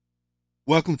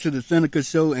Welcome to the Seneca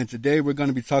Show, and today we're going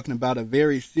to be talking about a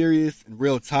very serious and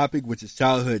real topic, which is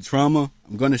childhood trauma.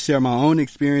 I'm going to share my own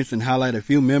experience and highlight a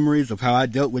few memories of how I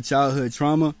dealt with childhood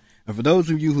trauma. And for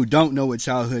those of you who don't know what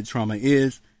childhood trauma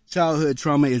is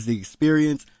the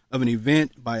experience of an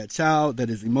event by a child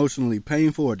that is emotionally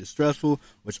painful or distressful,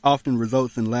 which often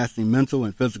results in lasting mental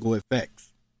and physical effects.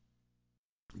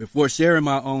 Before sharing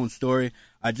my own story,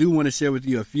 I do want to share with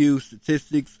you a few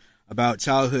statistics about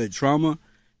childhood trauma.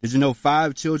 Did you know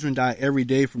 5 children die every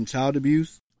day from child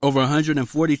abuse? Over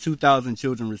 142,000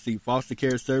 children receive foster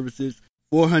care services.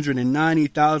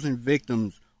 490,000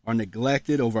 victims are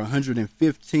neglected. Over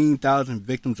 115,000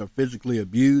 victims are physically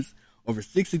abused. Over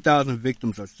 60,000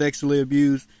 victims are sexually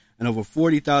abused. And over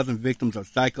 40,000 victims are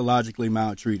psychologically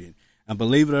maltreated. And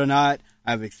believe it or not,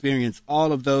 I've experienced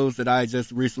all of those that I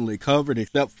just recently covered,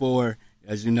 except for,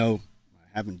 as you know,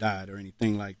 I haven't died or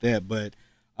anything like that, but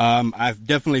I've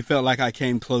definitely felt like I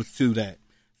came close to that.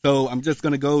 So I'm just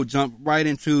going to jump right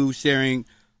into sharing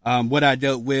what I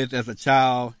dealt with as a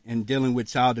child and dealing with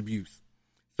child abuse.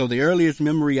 So the earliest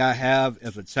memory I have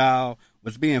as a child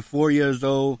was being 4 years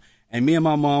old, and me and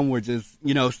my mom were just,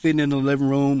 sitting in the living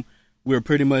room. We were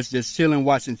pretty much just chilling,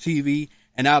 watching TV,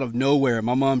 and out of nowhere,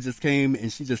 my mom just came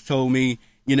and she just told me,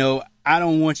 I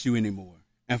don't want you anymore.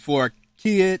 And for a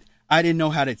kid, I didn't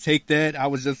know how to take that. I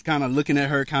was just kind of looking at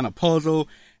her kind of puzzled.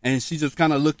 And she just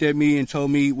kind of looked at me and told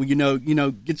me, well,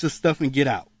 get your stuff and get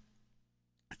out.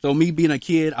 So me being a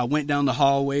kid, I went down the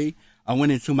hallway. I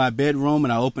went into my bedroom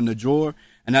and I opened the drawer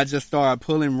and I just started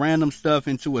pulling random stuff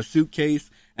into a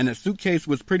suitcase. And the suitcase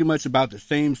was pretty much about the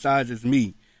same size as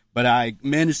me. But I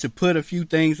managed to put a few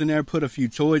things in there, put a few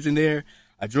toys in there.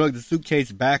 I dragged the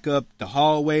suitcase back up the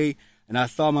hallway and I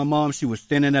saw my mom. She was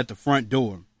standing at the front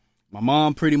door. My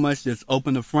mom pretty much just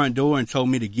opened the front door and told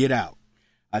me to get out.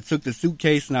 I took the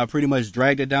suitcase and I pretty much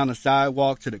dragged it down the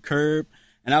sidewalk to the curb.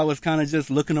 And I was kind of just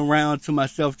looking around to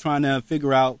myself trying to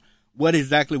figure out what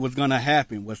exactly was going to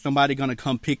happen. Was somebody going to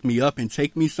come pick me up and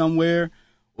take me somewhere?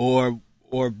 Or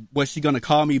was she going to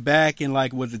call me back? And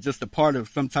was it just a part of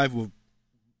some type of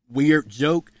weird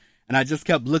joke? And I just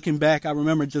kept looking back. I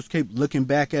remember just kept looking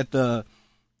back at the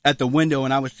window,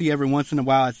 and I would see every once in a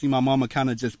while, I'd see my mama kind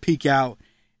of just peek out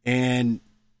and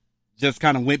just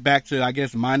kind of went back to, I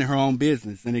guess, minding her own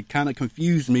business. And it kind of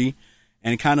confused me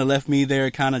and kind of left me there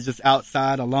kind of just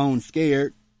outside alone,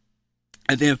 scared.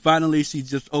 And then finally she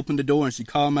just opened the door and she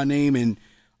called my name, and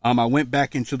I went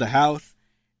back into the house.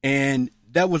 And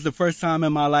that was the first time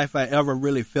in my life I ever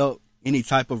really felt any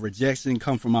type of rejection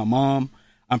come from my mom.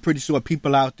 I'm pretty sure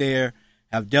people out there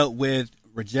have dealt with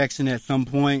rejection at some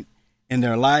point in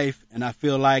their life. And I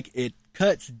feel like it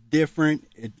cuts different.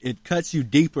 It cuts you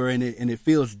deeper, and it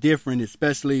feels different,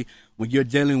 especially when you're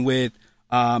dealing with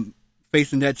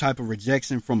facing that type of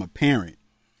rejection from a parent.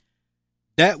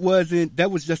 That was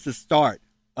just the start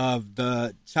of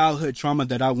the childhood trauma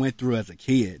that I went through as a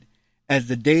kid. As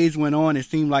the days went on, it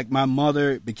seemed like my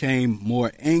mother became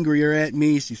more angrier at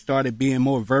me. She started being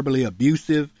more verbally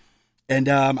abusive, and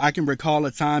I can recall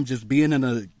a time just being in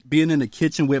the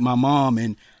kitchen with my mom,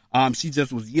 and she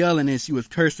just was yelling and she was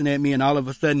cursing at me, and all of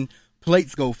a sudden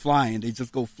plates go flying. They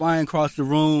just go flying across the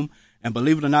room, and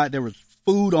believe it or not, there was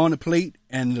food on the plate,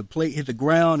 and the plate hit the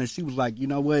ground, and she was like, you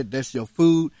know what, that's your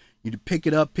food. You pick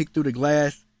it up, pick through the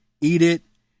glass, eat it.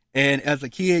 And as a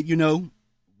kid,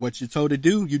 what you're told to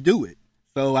do, you do it.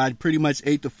 So I pretty much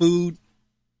ate the food,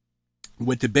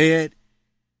 went to bed,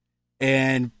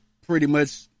 and pretty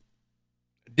much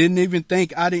didn't even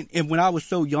think. And when I was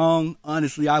so young,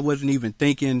 honestly, I wasn't even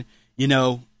thinking,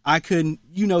 I couldn't,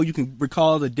 you can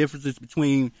recall the differences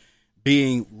between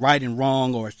being right and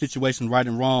wrong, or a situation right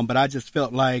and wrong. But I just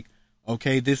felt like,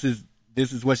 okay, this is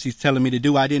what she's telling me to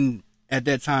do. I didn't at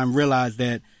that time realize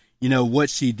that, what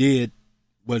she did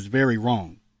was very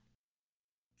wrong.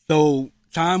 So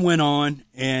time went on,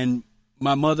 and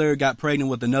my mother got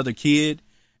pregnant with another kid,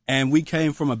 and we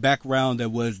came from a background that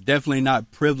was definitely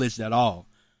not privileged at all.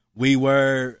 We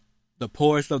were the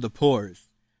poorest of the poorest.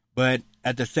 But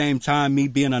at the same time, me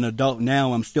being an adult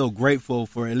now, I'm still grateful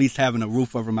for at least having a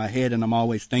roof over my head, and I'm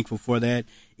always thankful for that.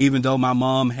 Even though my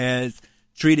mom has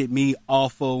treated me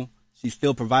awful, she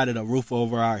still provided a roof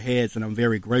over our heads, and I'm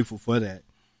very grateful for that.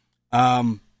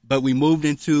 But we moved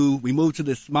to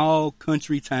this small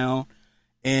country town,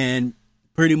 and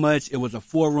pretty much it was a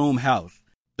 4-room house.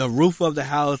 The roof of the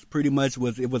house pretty much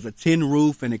was a tin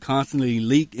roof, and it constantly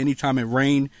leaked. Anytime it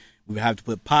rained, we would have to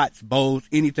put pots, bowls,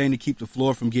 anything to keep the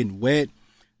floor from getting wet.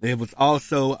 There was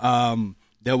also,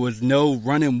 there was no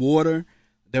running water.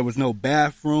 There was no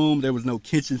bathroom. There was no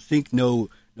kitchen sink, no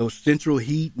central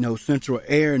heat, no central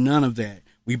air, none of that.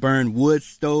 We burned wood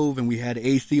stove, and we had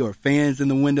AC or fans in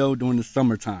the window during the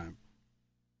summertime.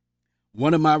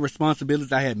 One of my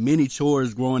responsibilities, I had many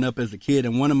chores growing up as a kid,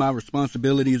 and one of my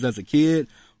responsibilities as a kid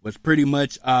was pretty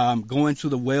much going to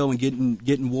the well and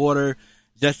getting water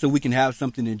just so we can have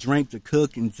something to drink, to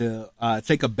cook, and to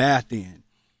take a bath in.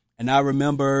 And I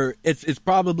remember, it's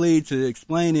probably, to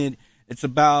explain it, it's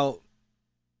about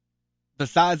the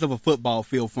size of a football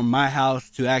field from my house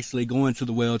to actually going to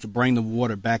the well to bring the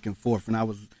water back and forth. And I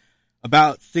was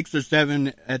about 6 or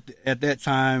 7 at that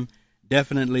time,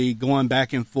 definitely going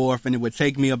back and forth, and it would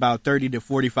take me about 30 to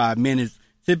 45 minutes,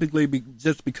 typically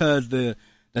just because the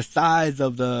size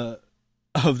of the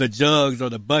jugs or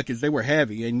the buckets, they were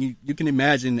heavy. And you can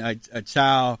imagine a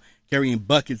child carrying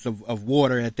buckets of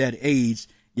water at that age.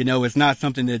 You know, it's not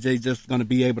something that they're just going to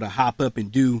be able to hop up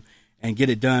and do and get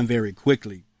it done very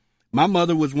quickly. My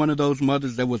mother was one of those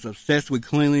mothers that was obsessed with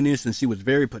cleanliness, and she was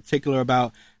very particular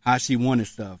about how she wanted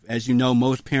stuff. As you know,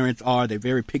 most parents are. They're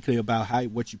very picky about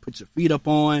what you put your feet up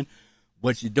on,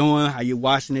 what you're doing, how you're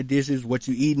washing the dishes, what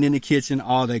you're eating in the kitchen,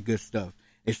 all that good stuff.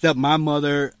 Except my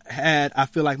mother I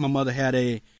feel like my mother had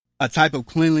a type of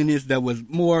cleanliness that was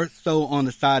more so on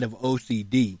the side of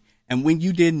OCD. And when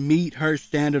you didn't meet her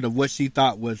standard of what she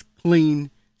thought was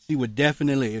clean, she would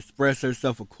definitely express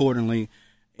herself accordingly,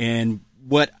 and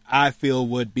what I feel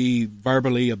would be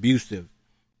verbally abusive.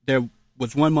 There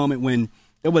was one moment when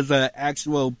there was an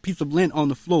actual piece of lint on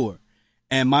the floor,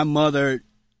 and my mother,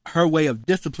 her way of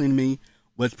disciplining me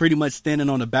was pretty much standing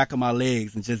on the back of my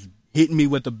legs and just hitting me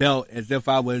with the belt as if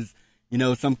I was,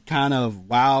 some kind of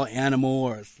wild animal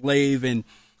or a slave. And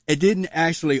it didn't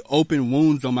actually open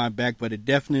wounds on my back, but it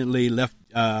definitely left,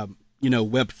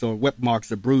 whip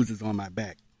marks or bruises on my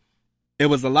back. There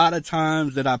was a lot of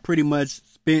times that I pretty much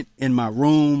spent in my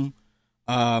room,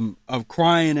 of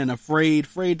crying and afraid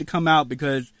to come out,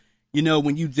 because,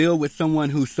 when you deal with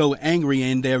someone who's so angry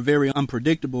and they're very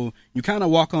unpredictable, you kind of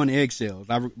walk on eggshells,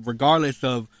 regardless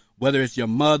of whether it's your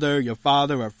mother, your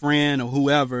father, a friend, or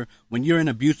whoever. When you're in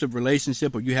an abusive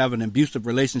relationship, or you have an abusive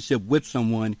relationship with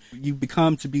someone, you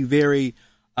become to be very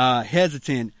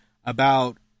hesitant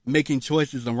about making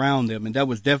choices around them. And that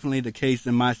was definitely the case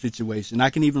in my situation. I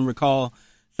can even recall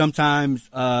sometimes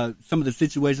some of the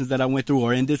situations that I went through,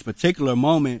 or in this particular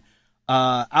moment,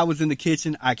 I was in the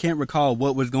kitchen. I can't recall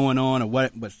what was going on or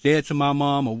what was said to my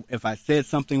mom, or if I said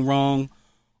something wrong,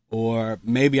 or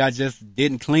maybe I just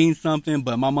didn't clean something,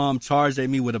 but my mom charged at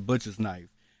me with a butcher's knife.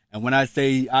 And when I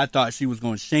say I thought she was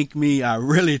going to shank me, I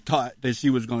really thought that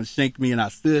she was going to shank me. And I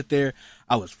stood there.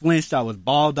 I was flinched. I was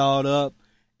balled up.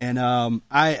 And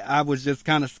I was just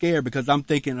kind of scared, because I'm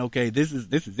thinking, okay, this is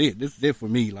it. This is it for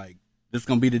me. Like, this is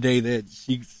going to be the day that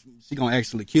she going to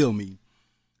actually kill me.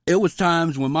 It was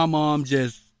times when my mom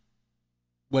just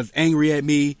was angry at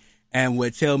me and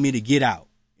would tell me to get out.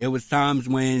 It was times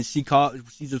when she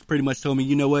just pretty much told me,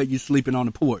 you know what, you're sleeping on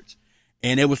the porch.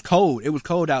 And it was cold. It was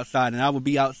cold outside, and I would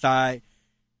be outside,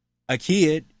 a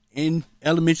kid in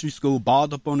elementary school,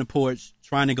 balled up on the porch,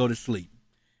 trying to go to sleep.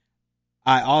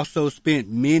 I also spent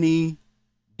many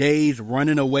days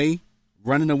running away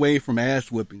from ass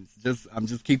whippings. I'm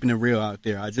just keeping it real out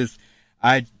there.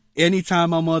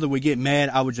 Anytime my mother would get mad,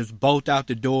 I would just bolt out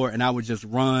the door and I would just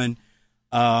run.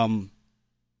 I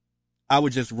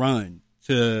would just run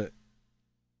to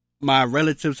my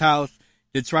relative's house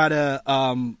to try to,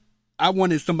 I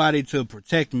wanted somebody to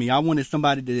protect me. I wanted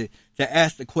somebody to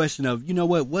ask the question of,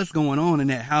 what's going on in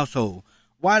that household?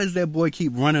 Why does that boy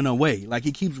keep running away? Like,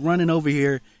 he keeps running over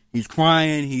here. He's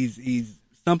crying. He's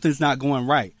something's not going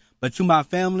right. But to my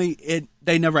family,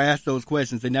 they never asked those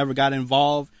questions. They never got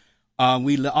involved.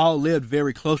 We all lived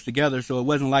very close together, so it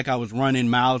wasn't like I was running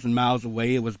miles and miles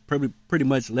away. It was pretty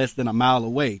much less than a mile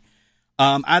away.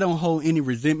 I don't hold any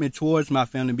resentment towards my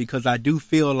family, because I do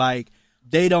feel like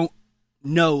they don't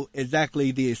know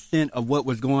exactly the extent of what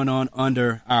was going on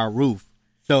under our roof.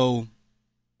 So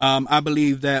I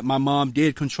believe that my mom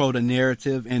did control the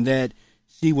narrative, and that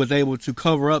she was able to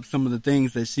cover up some of the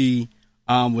things that she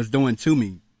was doing to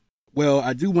me. Well,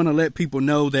 I do want to let people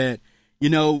know that,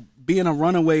 being a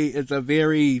runaway is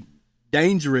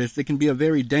it can be a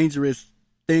very dangerous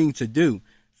thing to do.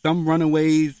 Some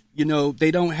runaways,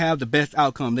 they don't have the best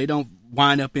outcome. They don't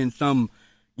wind up in some,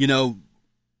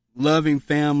 loving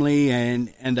family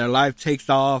and their life takes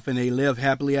off and they live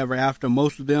happily ever after.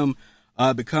 Most of them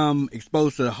become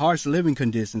exposed to harsh living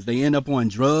conditions. They end up on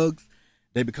drugs.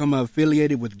 They become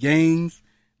affiliated with gangs.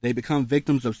 They become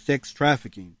victims of sex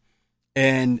trafficking.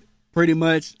 And pretty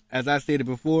much, as I stated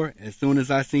before, as soon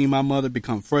as I seen my mother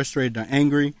become frustrated or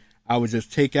angry, I would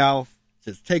just take off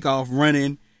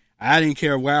running. I didn't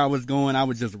care where I was going. I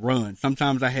would just run.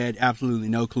 Sometimes I had absolutely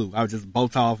no clue. I would just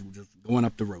bolt off, just going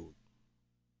up the road.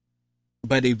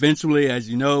 But eventually, as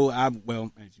you know, as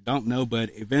you don't know, but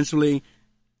eventually,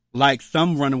 like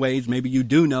some runaways, maybe you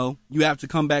do know, you have to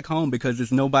come back home because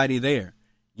there's nobody there.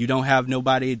 You don't have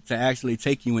nobody to actually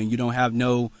take you in. You don't have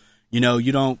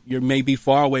you may be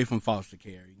far away from foster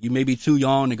care. You may be too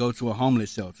young to go to a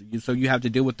homeless shelter. So you have to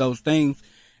deal with those things.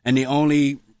 And the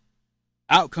only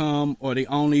outcome or the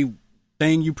only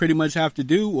thing you pretty much have to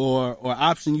do or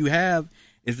option you have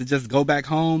is to just go back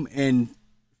home and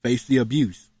face the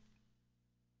abuse.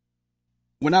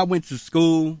 When I went to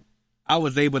school, I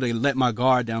was able to let my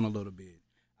guard down a little bit.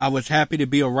 I was happy to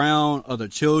be around other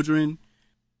children.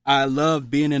 I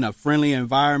loved being in a friendly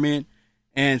environment.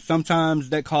 And sometimes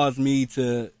that caused me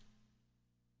to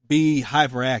be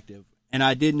hyperactive. And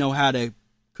I didn't know how to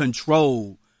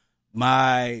control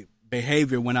my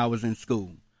behavior when I was in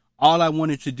school. All I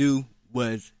wanted to do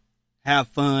was have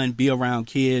fun, be around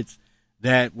kids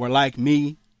that were like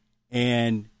me,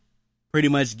 and pretty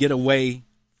much get away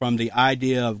from the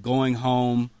idea of going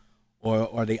home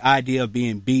or the idea of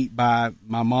being beat by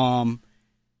my mom.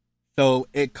 So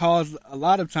it caused a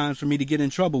lot of times for me to get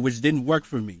in trouble, which didn't work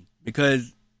for me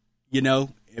because,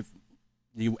 if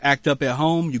you act up at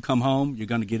home, you come home, you're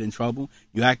going to get in trouble.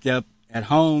 You act up at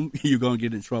home, you're going to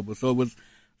get in trouble. So it was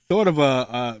sort of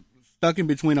a stuck in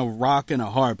between a rock and a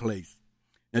hard place.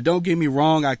 Now, don't get me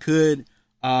wrong. I could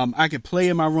play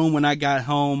in my room when I got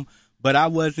home, but I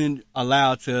wasn't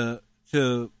allowed to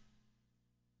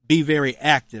be very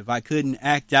active. I couldn't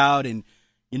act out and,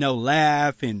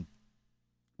 laugh and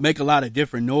make a lot of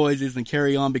different noises and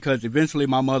carry on because eventually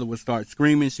my mother would start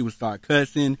screaming. She would start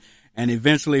cussing. And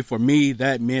eventually for me,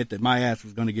 that meant that my ass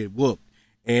was going to get whooped.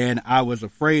 And I was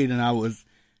afraid and I was,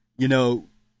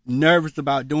 nervous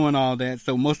about doing all that.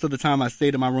 So most of the time I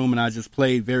stayed in my room and I just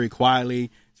played very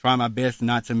quietly, try my best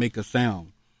not to make a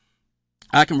sound.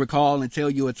 I can recall and tell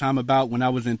you a time about when I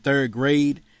was in third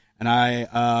grade and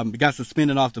I got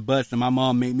suspended off the bus and my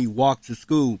mom made me walk to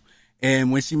school.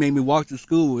 And when she made me walk to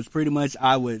school, it was pretty much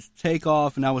I would take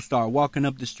off and I would start walking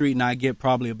up the street and I'd get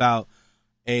probably about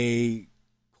a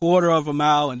quarter of a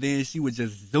mile and then she would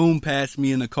just zoom past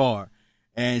me in the car.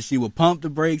 And she would pump the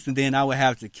brakes and then I would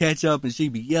have to catch up and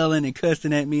she'd be yelling and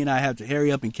cussing at me and I'd have to hurry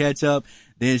up and catch up.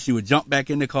 Then she would jump back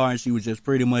in the car and she would just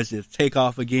pretty much just take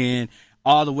off again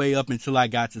all the way up until I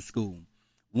got to school.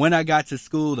 When I got to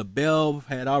school, the bell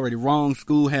had already rung,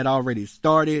 school had already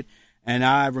started. And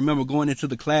I remember going into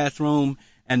the classroom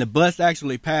and the bus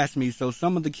actually passed me. So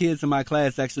some of the kids in my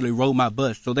class actually rode my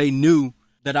bus. So they knew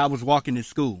that I was walking to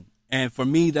school. And for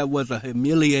me, that was a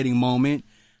humiliating moment.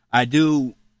 I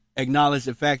do acknowledge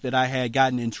the fact that I had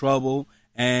gotten in trouble.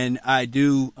 And I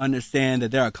do understand that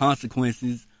there are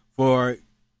consequences for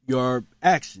your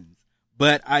actions.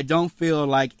 But I don't feel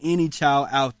like any child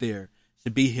out there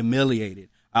should be humiliated.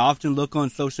 I often look on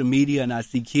social media and I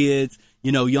see kids,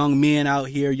 young men out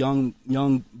here, young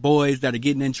boys that are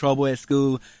getting in trouble at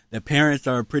school. Their parents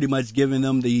are pretty much giving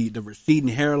them the receding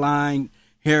hairline,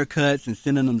 haircuts, and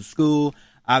sending them to school.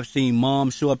 I've seen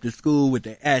moms show up to school with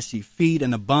their ashy feet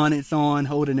and the bonnets on,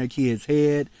 holding their kid's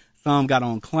head. Some got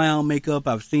on clown makeup.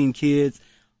 I've seen kids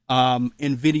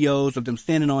in videos of them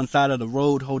standing on the side of the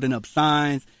road holding up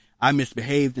signs. I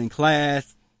misbehaved in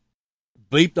class.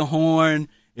 Bleep the horn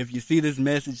if you see this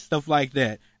message, stuff like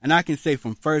that. And I can say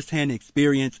from firsthand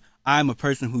experience, I'm a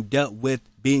person who dealt with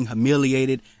being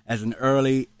humiliated at an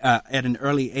early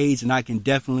age, and I can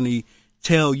definitely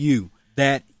tell you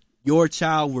that your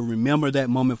child will remember that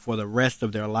moment for the rest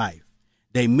of their life.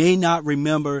 They may not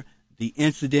remember the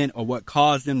incident or what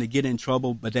caused them to get in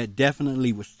trouble, but that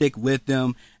definitely will stick with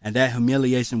them, and that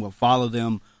humiliation will follow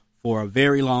them for a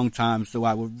very long time. So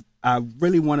I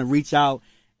really want to reach out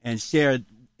and share.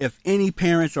 If any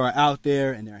parents are out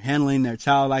there and they're handling their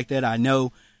child like that, I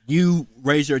know you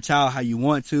raise your child how you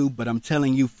want to, but I'm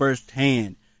telling you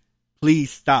firsthand,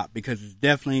 please stop because it's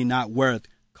definitely not worth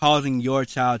causing your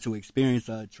child to experience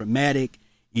a traumatic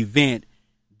event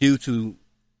due to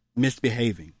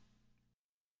misbehaving.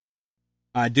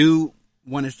 I do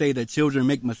want to say that children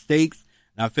make mistakes,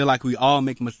 and I feel like we all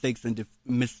make mistakes, and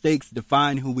mistakes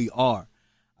define who we are.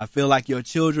 I feel like your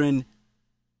children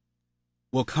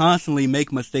will constantly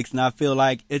make mistakes, and I feel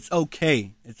like it's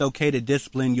okay. It's okay to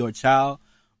discipline your child,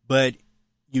 but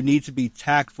you need to be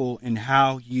tactful in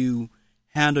how you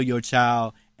handle your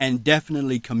child and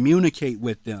definitely communicate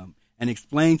with them and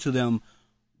explain to them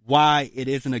why it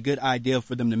isn't a good idea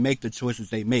for them to make the choices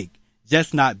they make.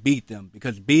 Just not beat them,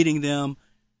 because beating them,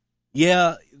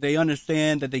 yeah, they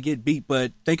understand that they get beat,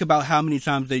 but think about how many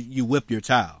times that you whip your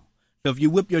child. So if you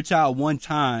whip your child one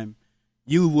time,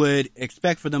 you would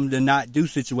expect for them to not do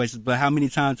situations. But how many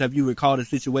times have you recalled a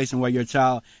situation where your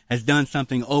child has done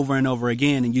something over and over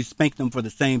again and you spank them for the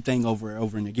same thing over and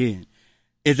over and again?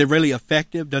 Is it really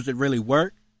effective? Does it really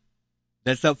work?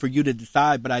 That's up for you to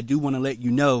decide. But I do want to let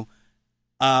you know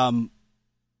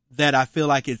that I feel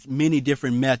like it's many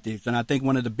different methods. And I think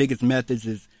one of the biggest methods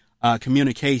is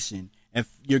communication. If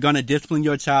you're going to discipline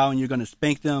your child and you're going to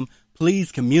spank them,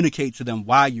 please communicate to them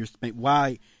why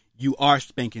you are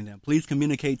spanking them. Please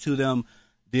communicate to them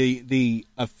the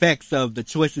effects of the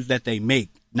choices that they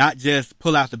make, not just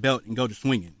pull out the belt and go to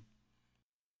swinging.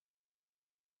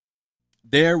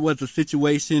 There was a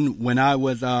situation when I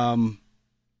was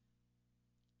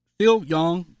still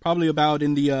young, probably about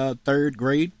in the third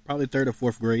grade, probably third or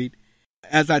fourth grade.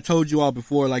 As I told you all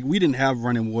before, like, we didn't have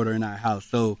running water in our house.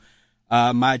 So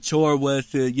my chore was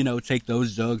to, take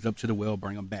those jugs up to the well,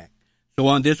 bring them back. So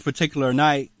on this particular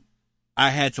night,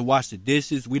 I had to wash the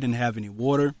dishes. We didn't have any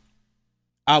water.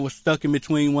 I was stuck in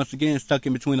between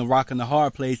the rock and the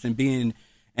hard place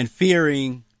and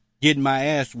fearing getting my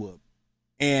ass whooped.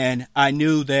 And I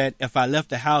knew that if I left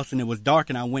the house and it was dark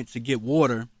and I went to get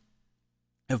water,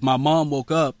 if my mom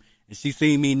woke up and she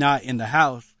seen me not in the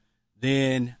house,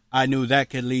 then I knew that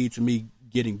could lead to me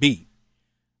getting beat.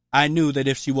 I knew that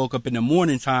if she woke up in the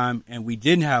morning time and we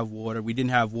didn't have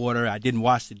water, I didn't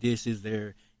wash the dishes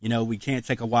there, we can't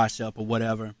take a wash up or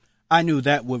whatever, I knew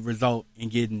that would result in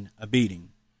getting a beating.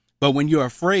 But when you're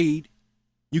afraid,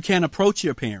 you can't approach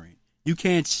your parent. You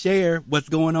can't share what's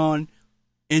going on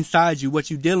inside you, what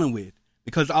you're dealing with,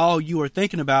 because all you are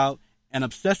thinking about and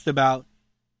obsessed about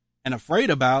and afraid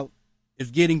about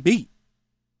is getting beat.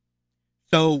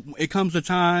 So it comes a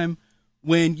time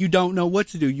when you don't know what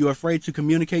to do. You're afraid to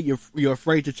communicate. You're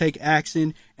afraid to take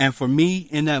action. And for me,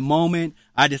 in that moment,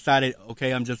 I decided,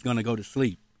 okay, I'm just going to go to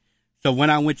sleep. So when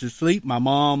I went to sleep, my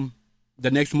mom,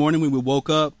 the next morning when we woke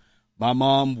up, my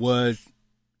mom was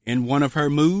in one of her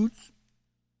moods,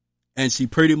 and she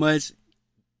pretty much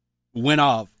went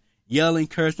off, yelling,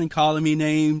 cursing, calling me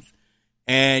names.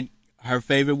 And her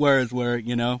favorite words were, I'm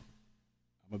going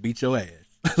to beat your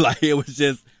ass. Like, it was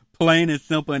just plain and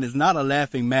simple, and it's not a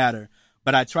laughing matter.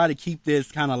 But I try to keep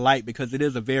this kind of light because it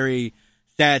is a very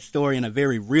sad story and a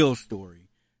very real story.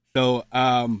 So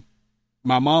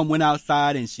my mom went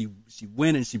outside and she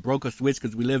went and she broke a switch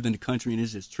because we lived in the country and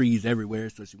there's just trees everywhere.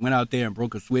 So she went out there and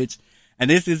broke a switch. And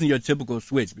this isn't your typical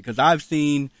switch, because I've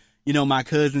seen, my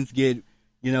cousins get,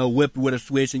 whipped with a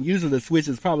switch. And usually the switch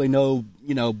is probably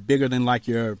bigger than like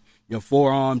your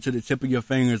forearm to the tip of your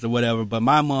fingers or whatever. But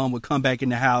my mom would come back in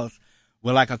the house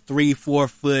with like a 3-4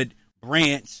 foot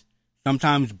branch,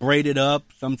 sometimes braided up,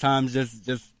 sometimes just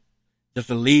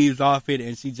the leaves off it,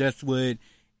 and she just would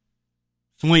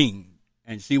swing,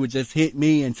 and she would just hit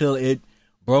me until it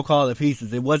broke all the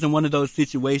pieces. It wasn't one of those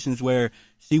situations where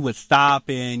she would stop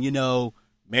and,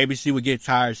 maybe she would get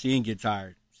tired. She didn't get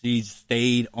tired. She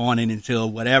stayed on it until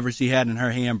whatever she had in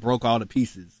her hand broke all the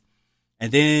pieces.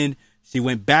 And then she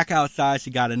went back outside. She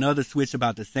got another switch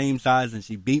about the same size, and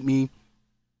she beat me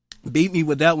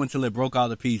with that one till it broke all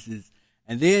the pieces.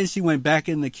 And then she went back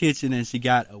in the kitchen and she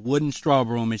got a wooden straw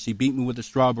broom and she beat me with a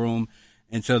straw broom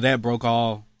until that broke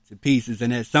all to pieces.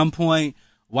 And at some point,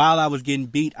 while I was getting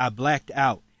beat, I blacked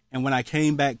out. And when I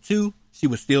came back to, she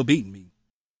was still beating me.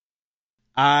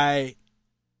 I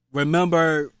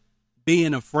remember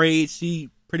being afraid. She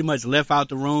pretty much left out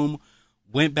the room,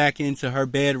 went back into her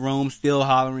bedroom, still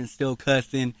hollering, still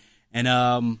cussing. And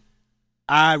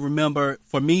I remember,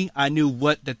 for me, I knew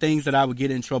what the things that I would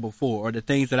get in trouble for, or the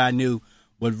things that I knew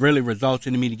would really result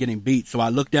in me getting beat. So I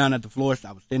looked down at the floor. So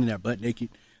I was standing there butt naked,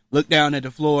 looked down at the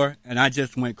floor, and I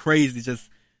just went crazy, just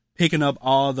picking up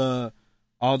all the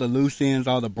loose ends,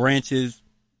 all the branches,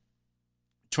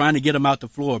 trying to get them out the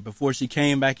floor before she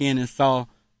came back in and saw,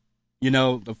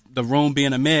 the room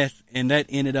being a mess. And that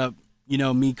ended up,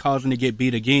 me causing to get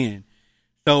beat again.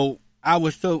 So I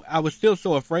was still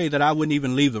so afraid that I wouldn't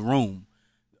even leave the room.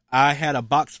 I had a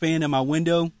box fan in my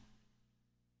window,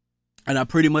 and I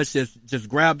pretty much just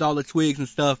grabbed all the twigs and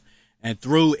stuff and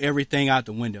threw everything out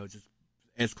the window just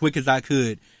as quick as I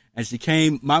could. And she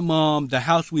came, my mom, the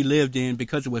house we lived in,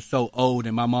 because it was so old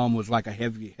and my mom was like a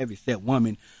heavy set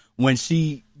woman,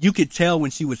 you could tell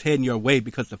when she was heading your way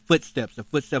because the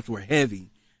footsteps were heavy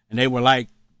and they were like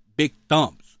big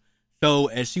thumps. So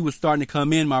as she was starting to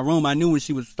come in my room, I knew when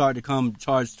she was starting to come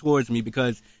charge towards me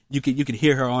because you could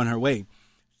hear her on her way.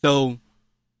 So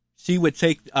she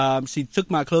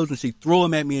took my clothes and she threw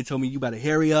them at me and told me, "You better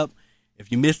hurry up.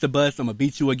 If you miss the bus, I'm going to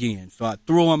beat you again." So I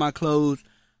threw on my clothes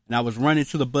and I was running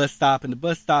to the bus stop, and the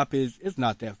bus stop it's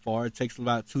not that far. It takes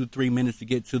about 2-3 minutes to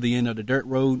get to the end of the dirt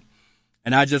road.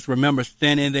 And I just remember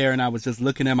standing there and I was just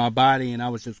looking at my body and I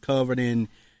was just covered in,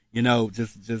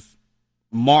 just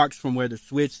marks from where the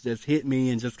switch just hit me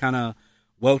and just kind of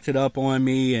welted up on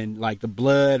me, and like the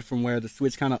blood from where the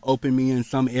switch kind of opened me in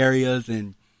some areas.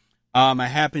 And I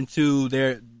happened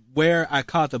to where I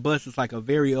caught the bus. It's like a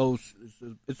very old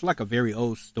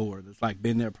store that's like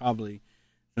been there probably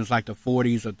since like the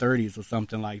 40s or 30s or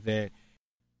something like that.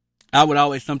 I would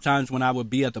always, sometimes when I would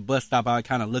be at the bus stop, I would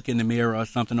kind of look in the mirror or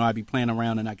something, or I'd be playing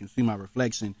around and I can see my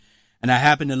reflection. And I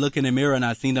happened to look in the mirror and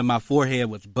I seen that my forehead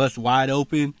was bust wide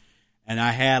open, and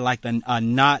I had like a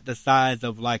knot the size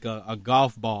of like a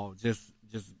golf ball, just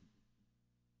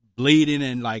bleeding,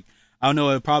 and like, I don't know,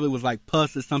 it probably was like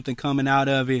pus or something coming out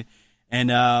of it.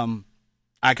 And I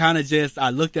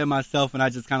looked at myself and I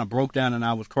just kind of broke down and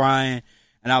I was crying,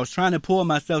 and I was trying to pull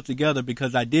myself together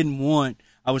because I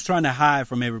was trying to hide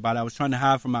from everybody. I was trying to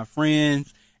hide from my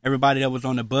friends, everybody that was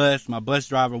on the bus, my bus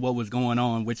driver, what was going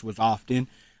on, which was often.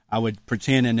 I would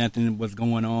pretend that nothing was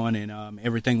going on and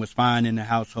everything was fine in the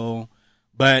household.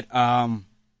 But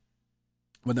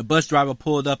when the bus driver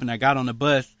pulled up and I got on the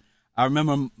bus, I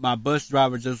remember my bus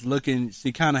driver just looking,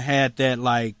 she kind of had that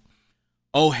like,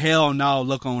 oh hell no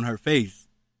look on her face.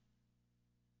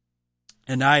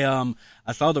 And I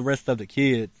saw the rest of the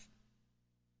kids.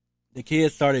 The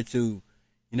kids started to,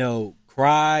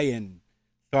 cry and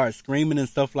start screaming and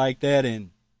stuff like that.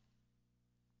 And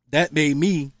that made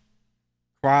me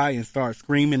cry and start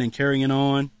screaming and carrying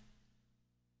on,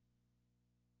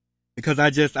 because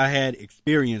I had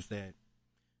experienced that.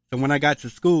 So when I got to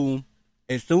school,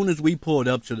 as soon as we pulled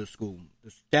up to the school, the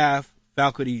staff,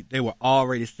 faculty, they were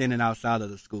already standing outside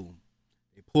of the school.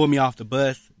 They pulled me off the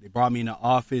bus, they brought me in the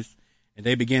office, and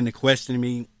they began to question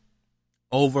me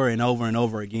over and over and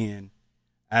over again,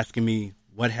 asking me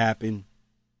what happened.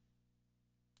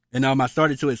 And I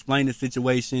started to explain the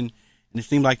situation, and it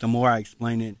seemed like the more I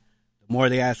explained it, the more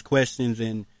they asked questions.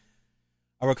 And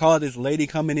I recall this lady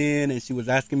coming in, and she was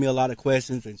asking me a lot of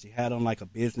questions, and she had on like a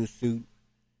business suit.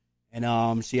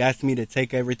 And she asked me to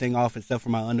take everything off except for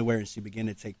my underwear, and she began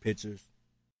to take pictures.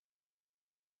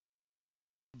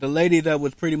 The lady that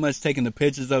was pretty much taking the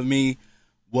pictures of me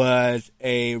was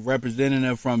a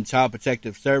representative from Child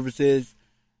Protective Services.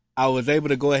 I was able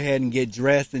to go ahead and get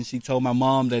dressed, and she told my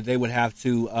mom that they would have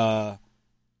to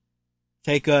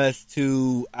take us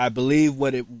to, I believe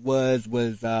what it was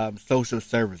social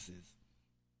services.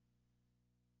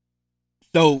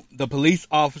 So the police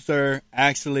officer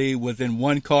actually was in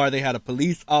one car. They had a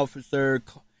police officer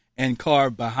and car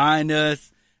behind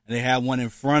us, and they had one in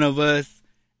front of us.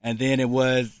 And then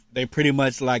they pretty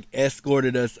much like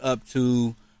escorted us up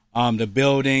to the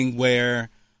building where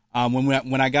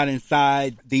when I got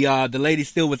inside, the lady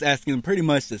still was asking pretty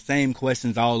much the same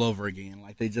questions all over again.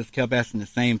 Like they just kept asking the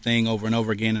same thing over and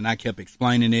over again, and I kept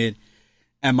explaining it.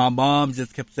 And my mom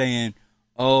just kept saying,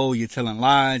 oh, you're telling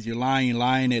lies, you're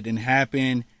lying, it didn't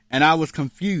happen. And I was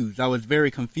confused. I was very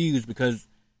confused because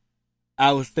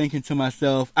I was thinking to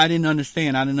myself, I didn't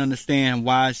understand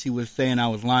why she was saying I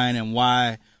was lying, and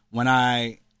why when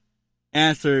I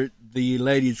answered the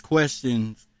lady's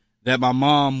questions that my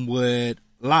mom would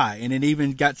lie. And it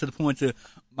even got to the point to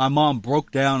my mom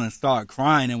broke down and started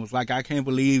crying and was like, I can't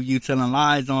believe you telling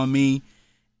lies on me.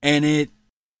 And it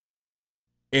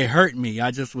hurt me.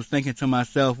 I just was thinking to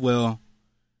myself, well,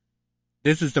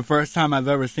 this is the first time I've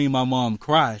ever seen my mom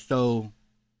cry. So,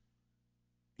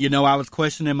 I was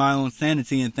questioning my own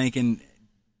sanity and thinking,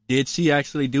 did she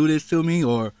actually do this to me,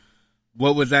 or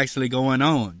what was actually going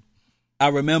on? I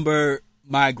remember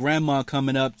my grandma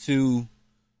coming up to,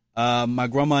 my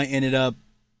grandma ended up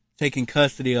taking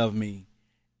custody of me.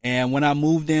 And when I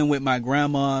moved in with my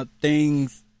grandma,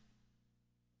 things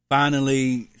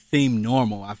finally seemed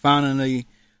normal. I finally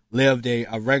lived a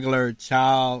regular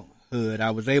childhood.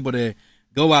 I was able to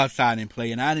go outside and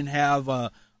play, and I didn't have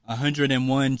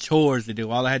 101 chores to do.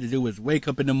 All I had to do was wake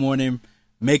up in the morning,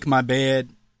 make my bed,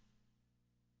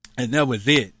 and that was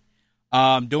it.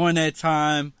 During that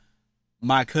time,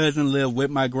 my cousin lived with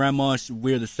my grandma.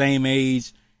 We're the same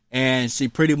age, and she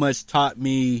pretty much taught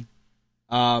me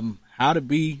how to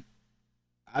be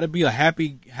a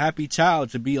happy child,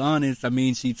 to be honest. I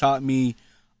mean, she taught me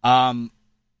how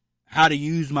to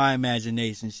use my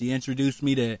imagination. She introduced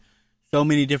me to so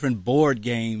many different board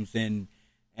games and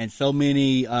so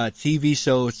many TV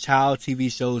shows, child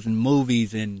TV shows and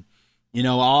movies, and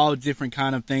all different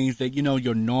kind of things that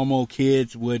your normal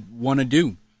kids would want to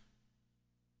do.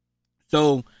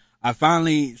 So I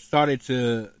finally started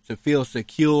to feel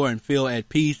secure and feel at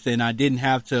peace, and I didn't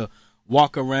have to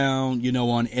walk around,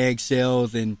 on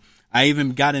eggshells. And I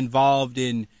even got involved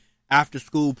in after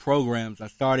school programs. I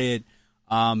started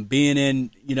being in,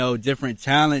 different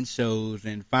talent shows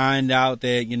and find out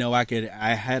that,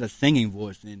 I had a singing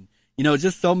voice and,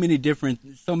 just so many different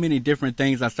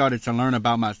things I started to learn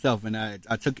about myself. And I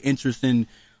took interest in,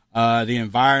 the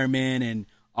environment and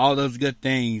all those good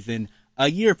things. And a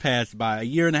year passed by, a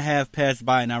year and a half passed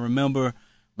by. And I remember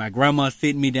my grandma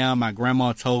sitting me down. My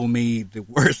grandma told me the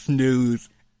worst news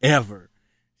ever.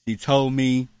 She told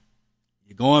me,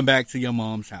 you're going back to your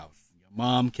mom's house. Your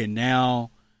mom can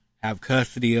now have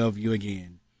custody of you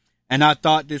again. And I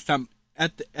thought this time,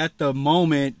 at the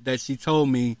moment that she told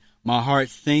me, my heart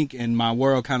sank and my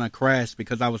world kind of crashed,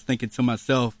 because I was thinking to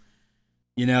myself,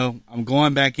 I'm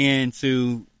going back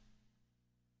into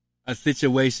a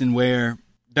situation where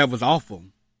that was awful.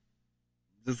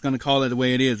 Just going to call it the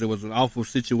way it is. It was an awful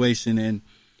situation, and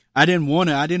I didn't want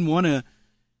to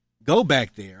go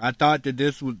back there. I thought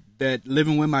that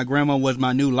living with my grandma was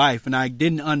my new life, and I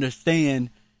didn't understand.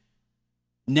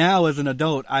 Now as an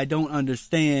adult, I don't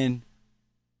understand,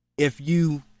 if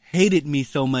you hated me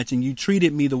so much and you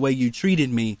treated me the way you treated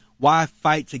me, why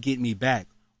fight to get me back?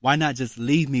 Why not just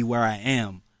leave me where I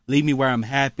am? Leave me where I'm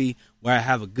happy, where I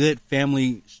have a good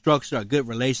family structure, a good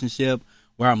relationship,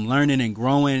 where I'm learning and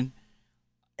growing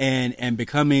and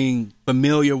becoming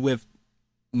familiar with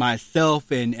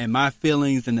myself and my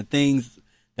feelings and the things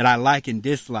that I like and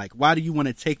dislike. Why do you want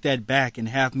to take that back and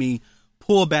have me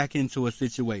pull back into a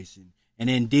situation? And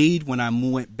indeed, when I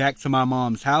went back to my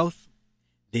mom's house,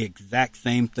 the exact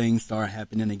same thing started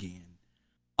happening again.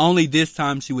 Only this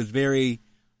time she was very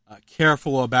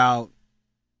careful about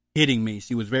hitting me.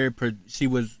 She was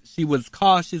she was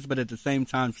cautious, but at the same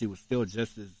time she was still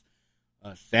just as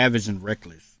savage and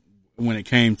reckless when it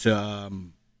came to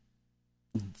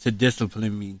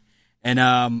discipline me. And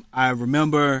I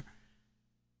remember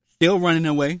still running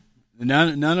away.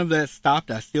 None of that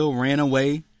stopped. I still ran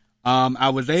away. I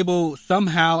was able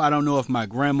somehow, I don't know if my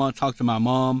grandma talked to my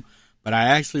mom, but I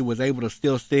actually was able to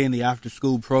still stay in the after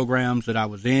school programs that I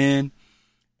was in.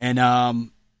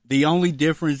 And the only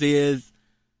difference is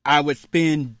I would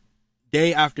spend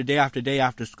day after day after day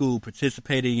after school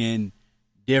participating in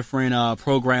different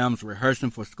programs,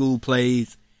 rehearsing for school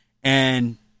plays.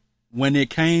 And when it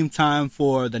came time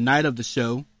for the night of the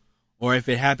show, or if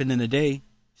it happened in the day,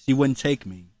 she wouldn't take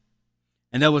me.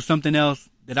 And that was something else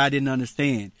that I didn't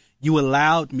understand. You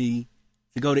allowed me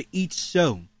to go to each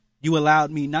show. You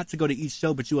allowed me not to go to each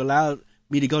show, but you allowed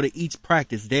me to go to each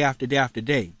practice day after day after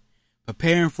day,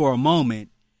 preparing for a moment.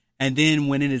 And then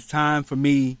when it is time for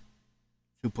me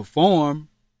to perform,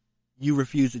 you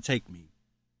refuse to take me.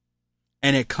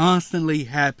 And it constantly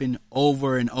happened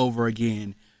over and over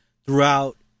again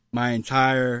throughout my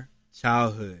entire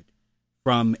childhood,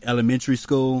 from elementary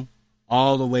school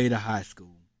all the way to high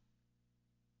school.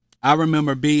 I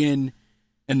remember being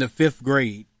in the 5th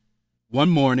grade one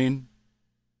morning.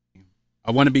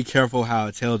 I want to be careful how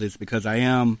I tell this, because I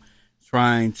am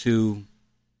trying to,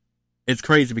 it's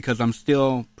crazy because I'm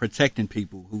still protecting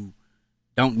people who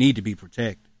don't need to be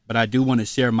protected, but I do want to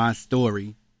share my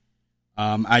story.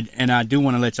 I do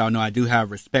want to let y'all know I do have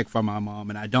respect for my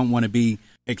mom, and I don't want to be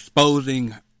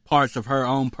exposing parts of her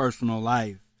own personal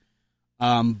life.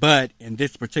 But in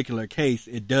this particular case,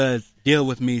 it does deal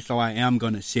with me, so I am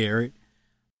going to share it.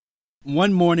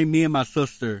 One morning, me and my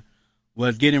sister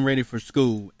was getting ready for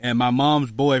school, and my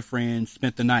mom's boyfriend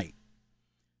spent the night.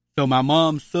 So my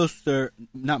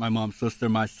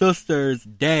sister's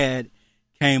dad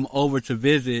came over to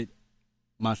visit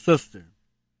my sister.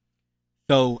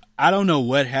 So I don't know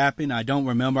what happened. I don't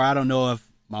remember. I don't know if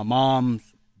my mom's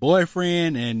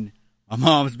boyfriend and my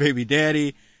mom's baby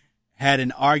daddy had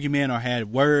an argument or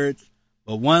had words,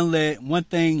 but one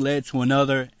thing led to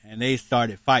another, and they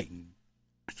started fighting.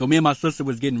 So me and my sister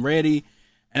was getting ready,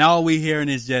 and all we hearing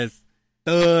is just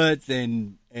thuds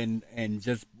and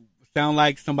just sound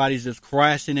like somebody's just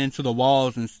crashing into the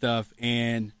walls and stuff.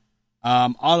 And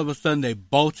all of a sudden they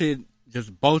bolted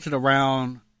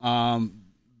around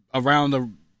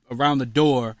the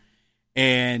door,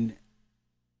 and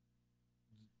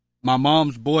my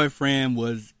mom's boyfriend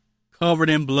was covered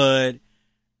in blood,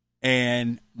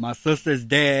 and my sister's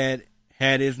dad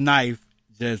had his knife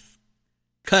just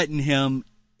cutting him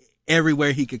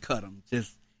everywhere he could cut him,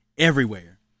 just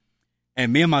everywhere.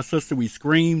 And me and my sister, we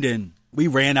screamed and we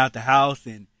ran out the house,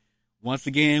 and once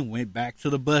again went back to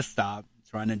the bus stop,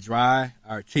 trying to dry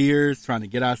our tears, trying to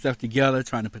get ourselves together,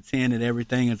 trying to pretend that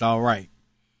everything is all right.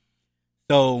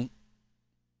 So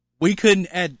we couldn't,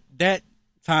 at that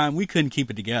time, we couldn't keep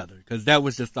it together, because that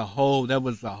was a whole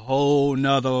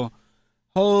nother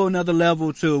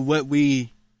level to what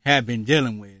we had been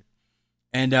dealing with.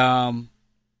 And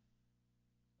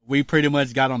we pretty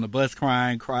much got on the bus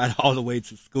cried all the way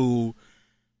to school.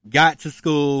 Got to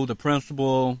school. The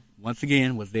principal, once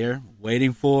again, was there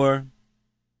waiting for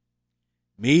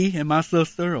me and my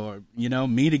sister, or,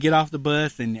 me to get off the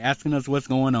bus and asking us what's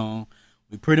going on.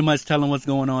 We pretty much tell them what's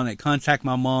going on. They contact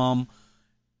my mom,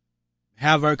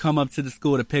 have her come up to the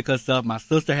school to pick us up. My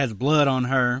sister has blood on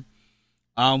her.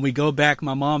 We go back.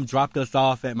 My mom dropped us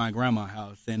off at my grandma's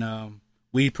house, and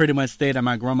we pretty much stayed at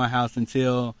my grandma's house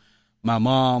until my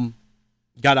mom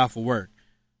got off of work.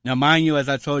 Now, mind you, as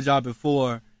I told y'all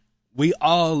before, we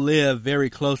all live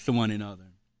very close to one another.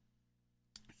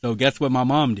 So guess what my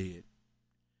mom did?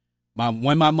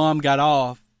 When my mom got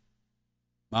off,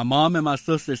 my mom and my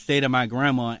sister stayed at my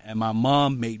grandma, and my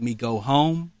mom made me go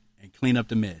home and clean up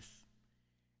the mess.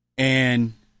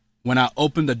 And when I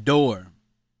opened the door,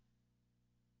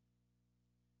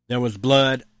 there was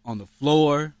blood on the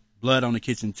floor, blood on the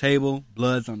kitchen table,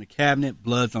 bloods on the cabinet,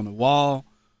 bloods on the wall,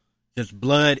 just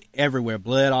blood everywhere,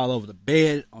 blood all over the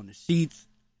bed, on the sheets,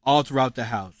 all throughout the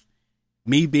house.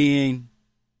 Me being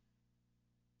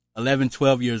 11,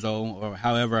 12 years old, or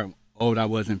however old I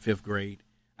was in 5th grade,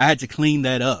 I had to clean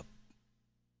that up.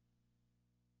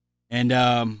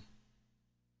 And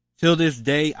till this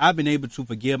day, I've been able to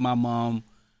forgive my mom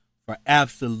for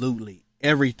absolutely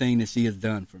everything that she has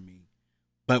done for me.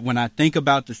 But when I think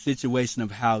about the situation of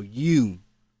how you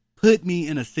put me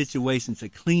in a situation to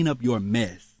clean up your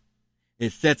mess,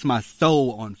 it sets my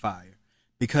soul on fire,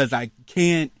 because I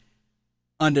can't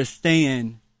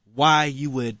understand why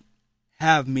you would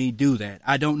have me do that.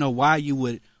 I don't know why you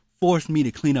would force me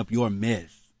to clean up your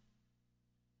mess.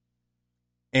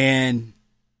 And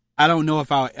I don't know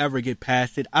if I'll ever get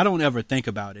past it. I don't ever think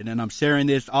about it. And I'm sharing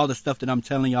this, all the stuff that I'm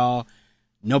telling y'all,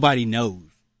 nobody knows.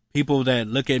 People that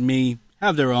look at me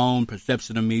have their own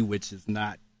perception of me, which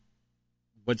doesn't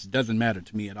matter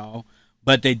to me at all.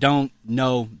 But they don't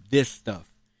know this stuff.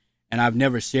 And I've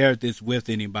never shared this with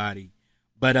anybody.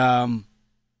 But I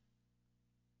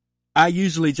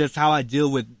usually just, how I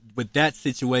deal with that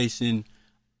situation,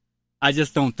 I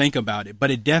just don't think about it.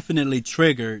 But it definitely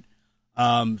triggered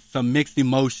some mixed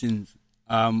emotions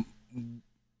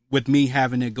with me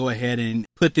having to go ahead and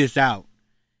put this out.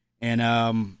 And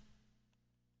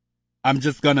I'm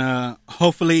just going to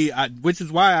hopefully, which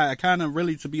is why I kind of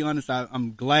really, to be honest,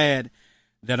 I'm glad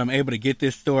that I'm able to get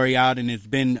this story out. And it's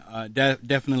been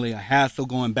definitely a hassle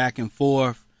going back and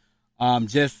forth.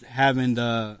 Just having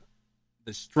the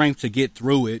strength to get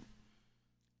through it,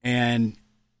 and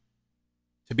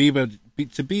to be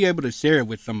able to share it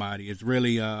with somebody is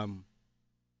really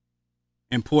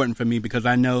important for me, because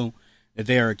I know that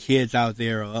there are kids out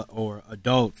there or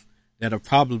adults that have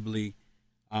probably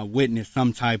witnessed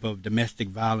some type of domestic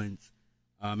violence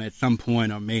at some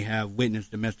point, or may have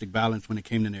witnessed domestic violence when it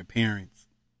came to their parents.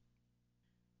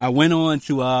 I went on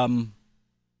to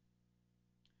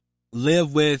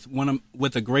live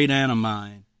with a great aunt of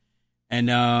mine,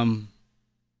 and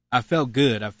I felt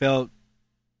good. I felt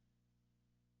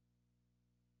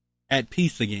at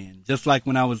peace again, just like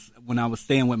when I was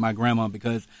staying with my grandma,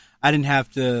 because I didn't have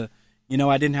to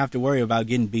worry about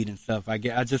getting beat and stuff. I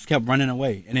just kept running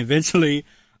away, and eventually,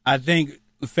 I think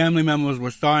family members were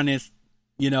starting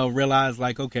to, realize,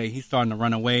 like, okay, he's starting to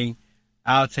run away.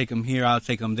 I'll take him here, I'll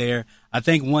take him there. I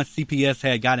think once CPS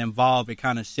had got involved, it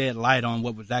kind of shed light on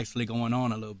what was actually going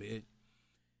on a little bit.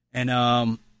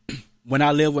 And when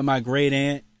I lived with my great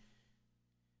aunt,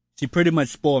 she pretty much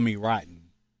spoiled me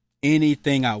rotten.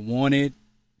 Anything I wanted,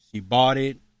 she bought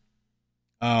it.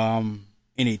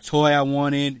 Any toy I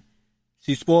wanted,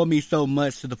 she spoiled me so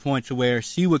much to the point to where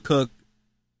she would cook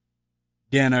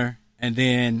dinner, and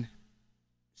then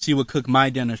she would cook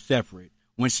my dinner separate.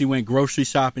 When she went grocery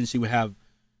shopping, she would have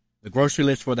the grocery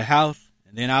list for the house,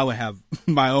 and then I would have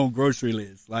my own grocery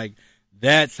list. Like,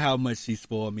 that's how much she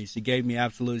spoiled me. She gave me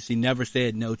she never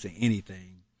said no to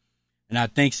anything. And I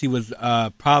think she was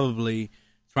probably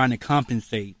trying to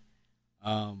compensate,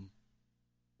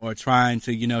 or trying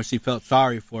to, she felt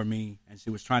sorry for me, and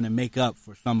she was trying to make up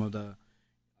for some of the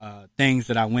things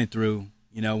that I went through,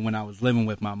 when I was living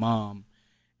with my mom.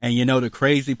 And, the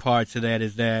crazy part to that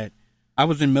is that I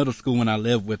was in middle school when I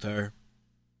lived with her,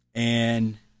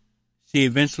 and she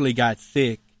eventually got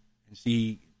sick, and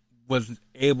she wasn't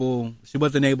able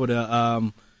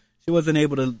to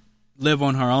live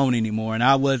on her own anymore. And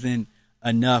I wasn't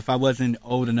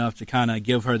old enough to kind of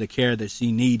give her the care that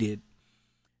she needed.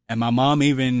 And my mom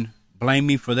even blamed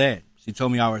me for that. She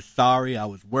told me I was sorry, I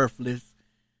was worthless,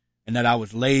 and that I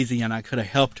was lazy, and I could have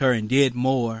helped her and did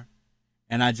more.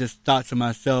 And I just thought to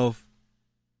myself,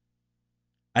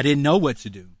 I didn't know what to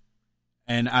do.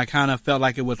 And I kind of felt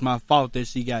like it was my fault that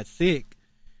she got sick.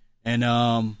 And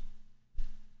I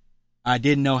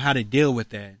didn't know how to deal with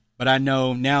that. But I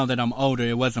know now that I'm older,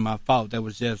 it wasn't my fault. That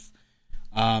was just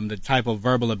the type of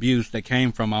verbal abuse that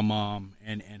came from my mom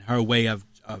and her way of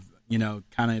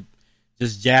kind of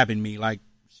just jabbing me like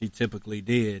she typically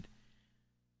did.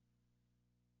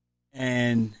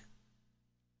 And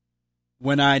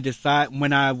when I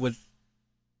went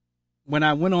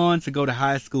on to go to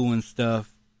high school and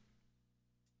stuff,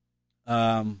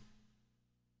 I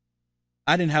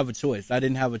didn't have a choice. I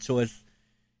didn't have a choice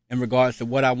in regards to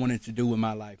what I wanted to do with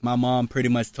my life. My mom pretty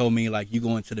much told me, like, you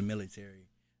go into the military.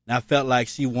 And I felt like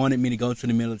she wanted me to go to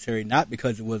the military, not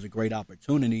because it was a great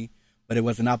opportunity, but it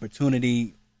was an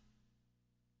opportunity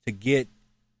to get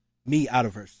me out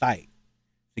of her sight,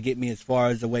 to get me as far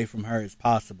as away from her as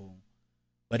possible.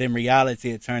 But in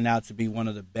reality, it turned out to be one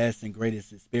of the best and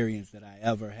greatest experiences that I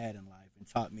ever had in life, and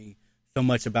taught me so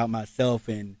much about myself.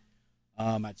 And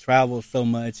I traveled so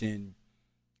much and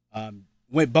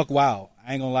went buck wild.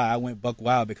 I ain't gonna lie, I went buck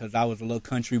wild because I was a little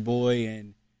country boy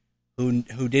and who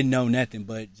didn't know nothing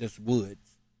but just woods.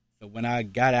 So when I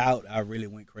got out, I really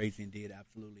went crazy and did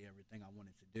absolutely everything I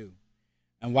wanted to do.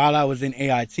 And while I was in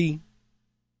AIT,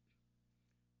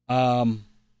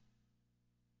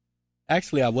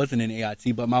 actually I wasn't in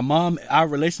AIT, but my mom, our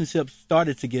relationship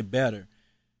started to get better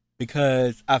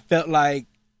because I felt like,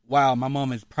 wow, my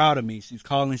mom is proud of me. She's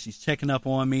calling, she's checking up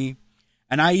on me.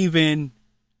 And I even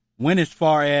went as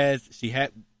far as she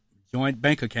had joint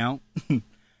bank account.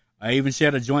 I even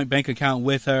shared a joint bank account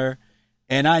with her.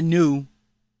 And I knew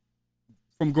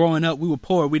from growing up, we were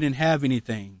poor. We didn't have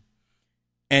anything.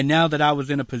 And now that I was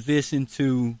in a position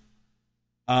to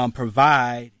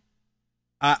provide,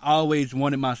 I always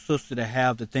wanted my sister to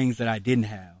have the things that I didn't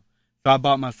have. So I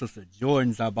bought my sister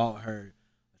Jordans. I bought her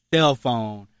a cell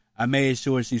phone. I made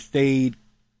sure she stayed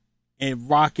and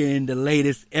rocking the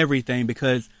latest everything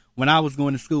because when I was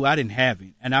going to school, I didn't have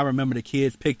it. And I remember the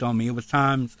kids picked on me. It was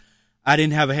times I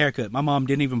didn't have a haircut. My mom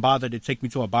didn't even bother to take me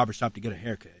to a barbershop to get a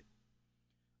haircut.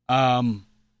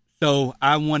 So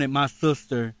I wanted my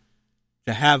sister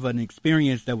to have an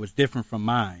experience that was different from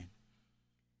mine.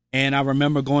 And I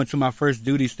remember going to my first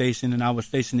duty station, and I was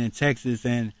stationed in Texas,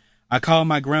 and I called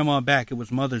my grandma back. It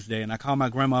was Mother's Day, and I called my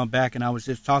grandma back, and I was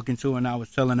just talking to her, and I was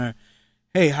telling her,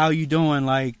 hey, how you doing?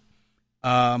 Like,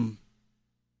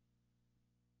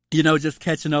 just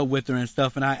catching up with her and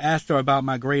stuff. And I asked her about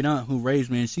my great aunt who raised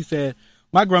me, and she said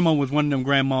my grandma was one of them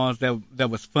grandmas that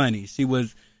was funny. She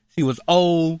was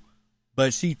old,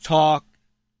 but she talked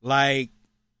like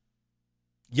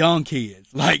young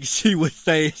kids. Like she would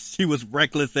say she was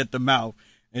reckless at the mouth,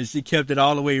 and she kept it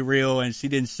all the way real, and she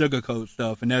didn't sugarcoat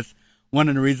stuff. And that's one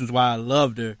of the reasons why I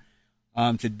loved her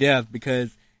to death,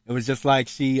 because it was just like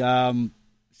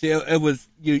it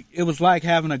was like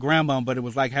having a grandma, but it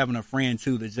was like having a friend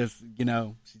too that just,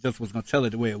 she just was going to tell it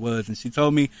the way it was. And she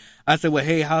told me, I said, well,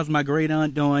 hey, how's my great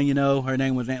aunt doing? Her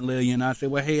name was Aunt Lillian. I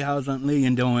said, well, hey, how's Aunt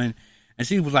Lillian doing? And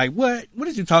she was like, what are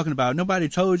you talking about? Nobody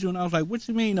told you? And I was like, what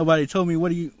you mean nobody told me? What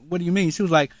do you mean? She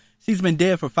was like, she's been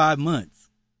dead for 5 months.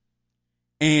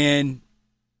 And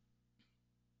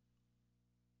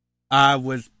I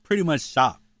was pretty much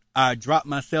shocked. I dropped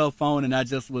my cell phone and I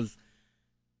just was,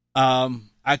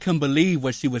 I couldn't believe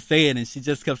what she was saying. And she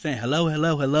just kept saying, hello,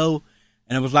 hello, hello.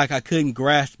 And it was like I couldn't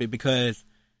grasp it because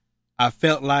I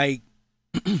felt like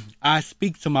I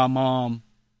speak to my mom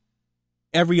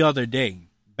every other day.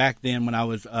 Back then when I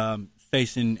was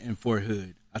stationed in Fort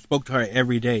Hood, I spoke to her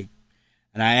every day.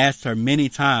 And I asked her many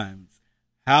times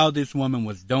how this woman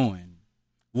was doing.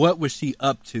 What was she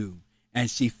up to? And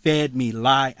she fed me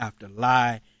lie after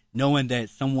lie, knowing that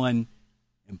someone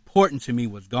important to me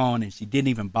was gone, and she didn't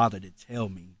even bother to tell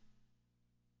me.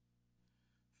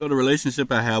 So the relationship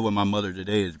I have with my mother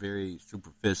today is very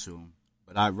superficial,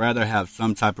 but I'd rather have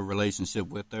some type of relationship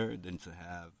with her than to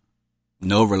have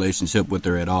no relationship with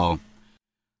her at all.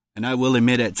 And I will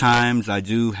admit at times I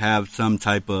do have some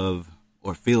type of,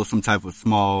 or feel some type of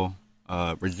small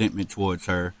resentment towards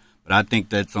her, but I think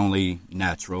that's only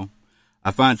natural.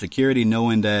 I find security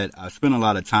knowing that I spent a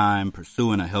lot of time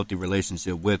pursuing a healthy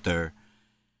relationship with her.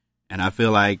 And I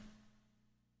feel like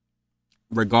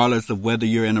regardless of whether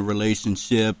you're in a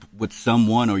relationship with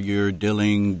someone or you're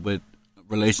dealing with a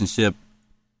relationship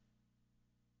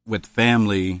with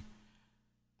family,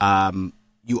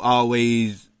 you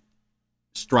always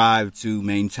strive to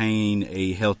maintain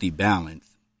a healthy balance.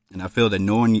 And I feel that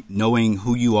knowing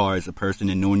who you are as a person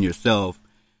and knowing yourself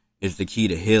is the key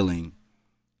to healing.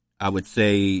 I would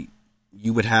say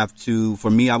it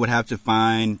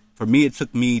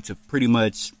took me to pretty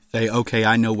much say, okay,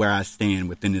 I know where I stand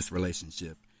within this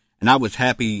relationship. And I was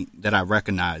happy that I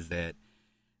recognized that.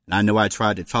 And I know I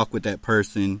tried to talk with that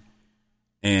person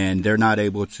and they're not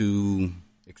able to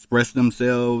express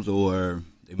themselves, or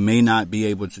they may not be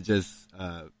able to just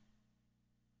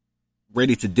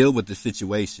ready to deal with the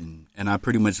situation. And I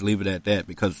pretty much leave it at that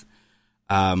because,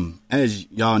 as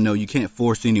y'all know, you can't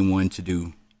force anyone to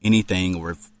do anything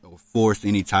or force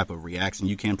any type of reaction.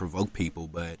 You can provoke people,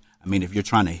 but I mean, if you're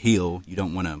trying to heal, you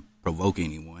don't want to provoke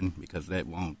anyone because that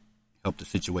won't help the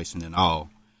situation at all.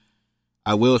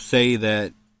 I will say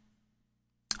that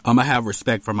I have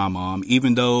respect for my mom,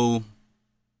 even though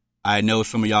I know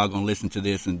some of y'all gonna listen to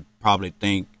this and probably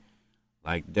think,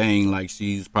 like, dang, like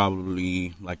she's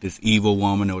probably like this evil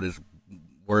woman or this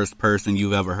worst person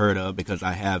you've ever heard of, because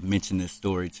I have mentioned this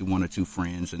story to one or two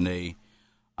friends, and they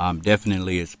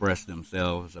definitely expressed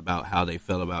themselves about how they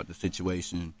felt about the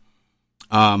situation.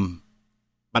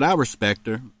 But I respect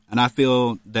her, and I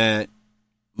feel that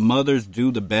mothers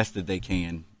do the best that they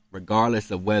can, regardless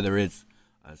of whether it's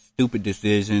a stupid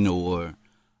decision or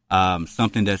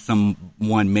something that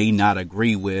someone may not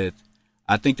agree with.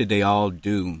 I think that they all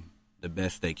do the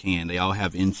best they can. They all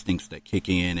have instincts that kick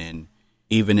in, and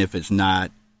even if it's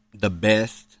not the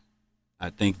best, I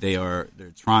think they're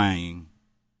trying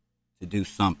to do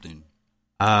something.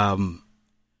 And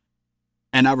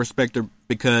I respect her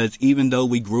because even though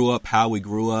we grew up how we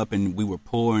grew up and we were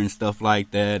poor and stuff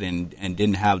like that and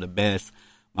didn't have the best,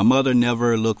 my mother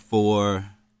never looked for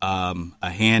a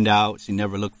handout. She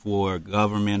never looked for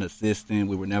government assistance.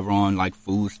 We were never on like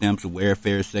food stamps or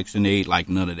welfare, Section 8, like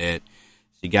none of that.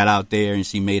 She got out there and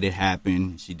she made it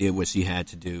happen. She did what she had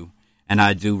to do. And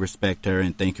I do respect her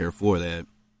and thank her for that.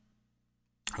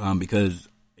 Because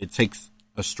it takes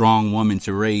a strong woman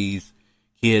to raise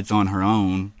kids on her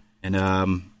own. And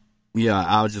yeah,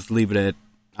 I'll leave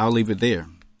it there.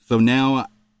 So now,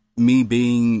 me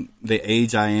being the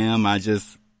age I am, I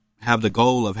just have the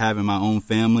goal of having my own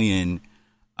family, and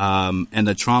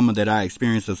the trauma that I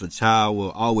experienced as a child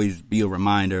will always be a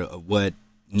reminder of what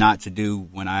not to do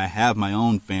when I have my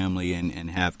own family and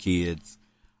have kids.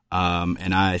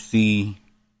 And I see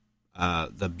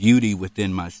the beauty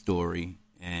within my story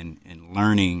and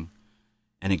learning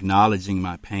and acknowledging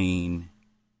my pain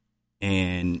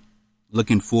and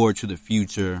looking forward to the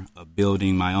future of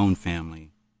building my own family.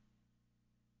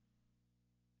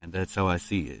 And that's how I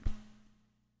see it.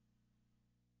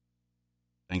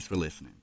 Thanks for listening.